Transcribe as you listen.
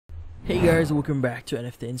Hey guys, welcome back to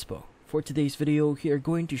NFT Inspo. For today's video, we are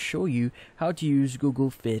going to show you how to use Google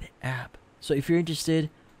Fit app. So if you're interested,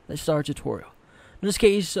 let's start our tutorial. In this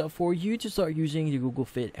case, for you to start using the Google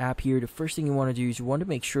Fit app here, the first thing you want to do is you want to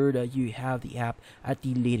make sure that you have the app at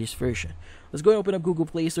the latest version. Let's go and open up Google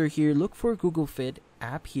Play Store here, look for Google Fit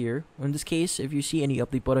app here. In this case, if you see any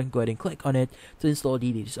update button, go ahead and click on it to install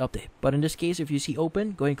the latest update. But in this case, if you see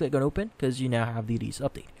open, go ahead and click on open because you now have the latest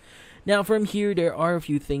update. Now from here, there are a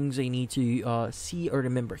few things I need to see or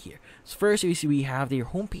remember here. So first, you see we have their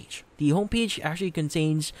homepage. The homepage actually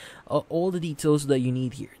contains all the details that you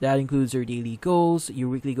need here. That includes your daily goals, your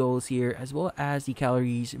weekly goals here, as well as the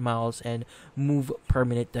calories, miles, and move per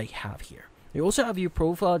minute that you have here. You also have your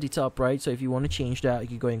profile at the top right, so if you want to change that, you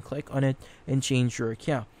can go and click on it and change your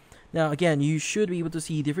account. Now again, you should be able to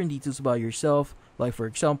see different details about yourself, like for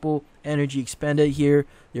example, energy expended here,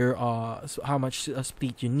 your how much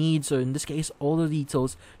speed you need. So in this case, all the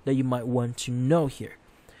details that you might want to know here.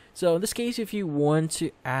 So in this case, if you want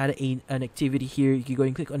to add an activity here, you can go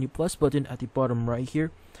and click on the plus button at the bottom right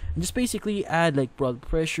here, and just basically add like blood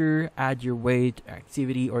pressure, add your weight,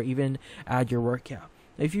 activity, or even add your workout.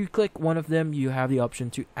 If you click one of them, you have the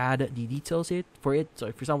option to add the details for it.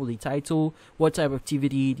 So, for example, the title, what type of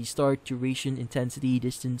activity, the start, duration, intensity,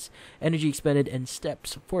 distance, energy expended, and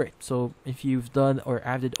steps for it. So, if you've done or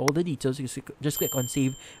added all the details, you just click on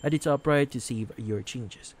save at the top right to save your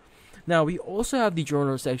changes. Now, we also have the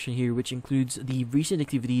journal section here, which includes the recent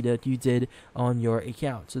activity that you did on your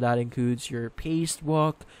account. So that includes your paced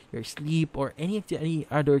walk, your sleep, or any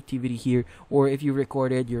other activity here. Or if you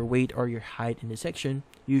recorded your weight or your height in the section,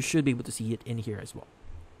 you should be able to see it in here as well.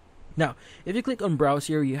 Now, if you click on browse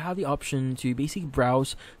here, you have the option to basically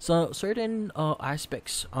browse some certain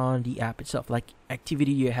aspects on the app itself, like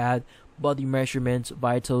activity you had, body measurements,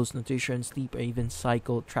 vitals, nutrition, sleep, or even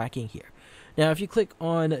cycle tracking here. Now, if you click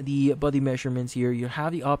on the body measurements here, you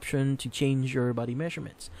have the option to change your body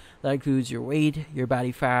measurements. That includes your weight, your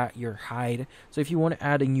body fat, your height. So if you want to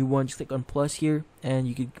add a new one, just click on plus here, and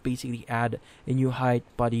you could basically add a new height,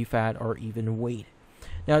 body fat, or even weight.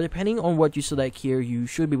 Now, depending on what you select here, you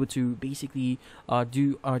should be able to basically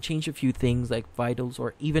change a few things like vitals,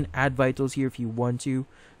 or even add vitals here if you want to.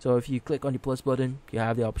 So if you click on the plus button, you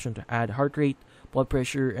have the option to add heart rate, blood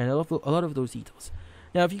pressure, and a lot of those details.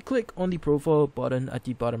 Now, if you click on the profile button at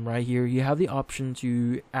the bottom right here, you have the option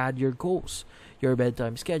to add your goals, your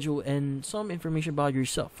bedtime schedule, and some information about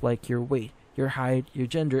yourself, like your weight, your height, your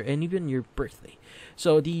gender, and even your birthday.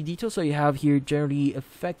 So the details that you have here generally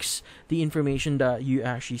affects the information that you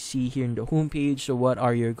actually see here in the homepage. So what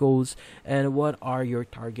are your goals and what are your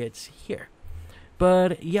targets here?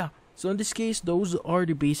 But yeah, so in this case, those are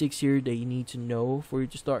the basics here that you need to know for you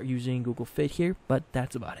to start using Google Fit here, but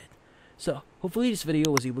that's about it. So hopefully this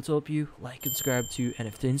video was able to help you. Like and subscribe to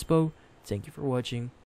NFT Inspo. Thank you for watching.